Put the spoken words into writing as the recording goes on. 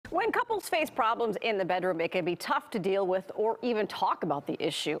couples face problems in the bedroom, it can be tough to deal with or even talk about the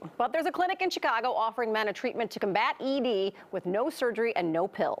issue. But there's a clinic in Chicago offering men a treatment to combat ED with no surgery and no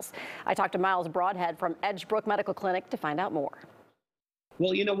pills. I talked to Miles Broadhead from Edgebrook Medical Clinic to find out more.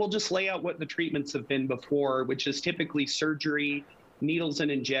 Well, we'll just lay out what the treatments have been before, which is typically surgery, needles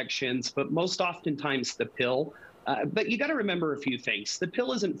and injections, but most oftentimes the pill. But you got to remember a few things. The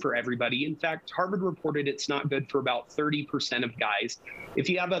pill isn't for everybody. In fact, Harvard reported it's not good for about 30% of guys. If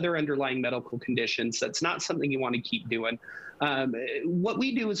you have other underlying medical conditions, that's not something you want to keep doing. What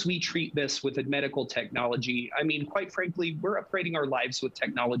we do is we treat this with a medical technology. I mean, quite frankly, we're upgrading our lives with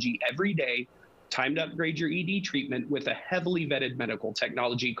technology every day. Time to upgrade your ED treatment with a heavily vetted medical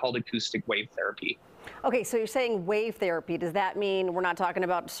technology called acoustic wave therapy. Okay, so you're saying wave therapy. Does that mean we're not talking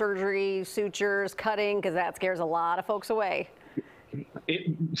about surgery, sutures, cutting, because that scares a lot of folks away?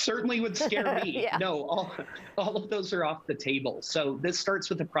 It certainly would scare me. Yeah. No, all of those are off the table. So this starts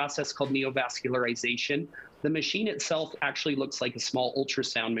with a process called neovascularization. The machine itself actually looks like a small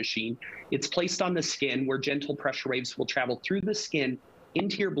ultrasound machine. It's placed on the skin where gentle pressure waves will travel through the skin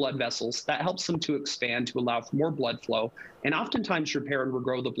into your blood vessels. That helps them to expand to allow for more blood flow, and oftentimes repair and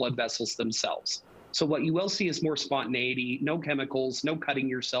regrow the blood vessels themselves. So what you will see is more spontaneity, no chemicals, no cutting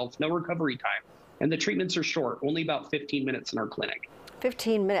yourself, no recovery time. And the treatments are short, only about 15 minutes in our clinic.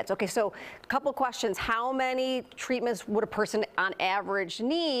 15 minutes. Okay, so a couple questions. How many treatments would a person on average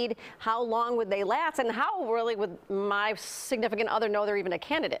need? How long would they last? And how really would my significant other know they're even a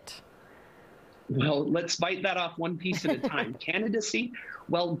candidate? Well, let's bite that off one piece at a time. Candidacy?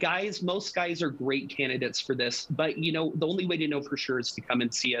 Well, most guys are great candidates for this, but the only way to know for sure is to come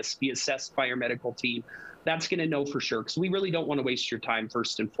and see us, be assessed by our medical team. That's going to know for sure, because we really don't want to waste your time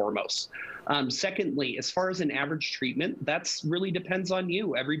first and foremost. Secondly, as far as an average treatment, that's really depends on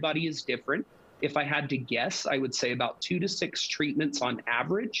you. Everybody is different. If I had to guess, I would say about 2 to 6 treatments on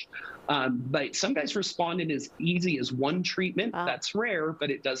average. But some guys respond in as easy as 1 treatment. That's rare,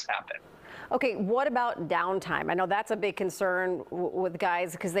 but it does happen. Okay, what about downtime? I know that's a big concern with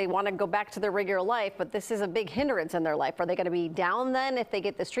guys because they want to go back to their regular life, but this is a big hindrance in their life. Are they going to be down then if they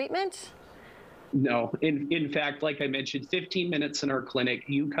get this treatment? No. In fact, like I mentioned, 15 minutes in our clinic,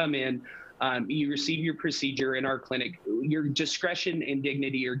 you come in, you receive your procedure in our clinic. Your discretion and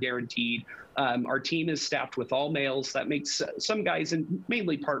dignity are guaranteed. Our team is staffed with all males. That makes some guys, and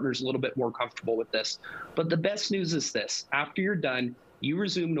mainly partners, a little bit more comfortable with this. But the best news is this: after you're done, you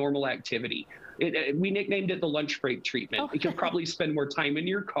resume normal activity. We nicknamed it the lunch break treatment. Oh. You'll probably spend more time in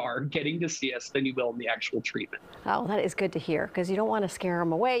your car getting to see us than you will in the actual treatment. Oh, that is good to hear, because you don't want to scare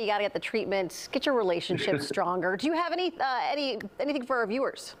them away. You got to get the treatment, get your relationship stronger. Do you have anything for our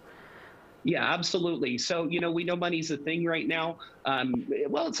viewers? Yeah, absolutely. So, we know money's a thing right now.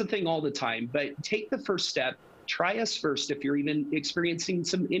 Well, it's a thing all the time, but take the first step. Try us first if you're even experiencing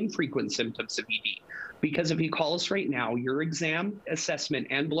some infrequent symptoms of ED. Because if you call us right now, your exam, assessment,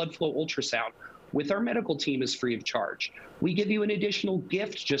 and blood flow ultrasound with our medical team is free of charge. We give you an additional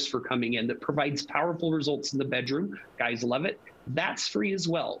gift just for coming in that provides powerful results in the bedroom. Guys love it. That's free as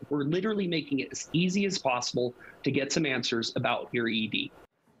well. We're literally making it as easy as possible to get some answers about your ED.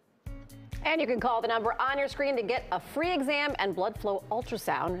 And you can call the number on your screen to get a free exam and blood flow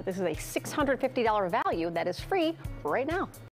ultrasound. This is a $650 value that is free right now.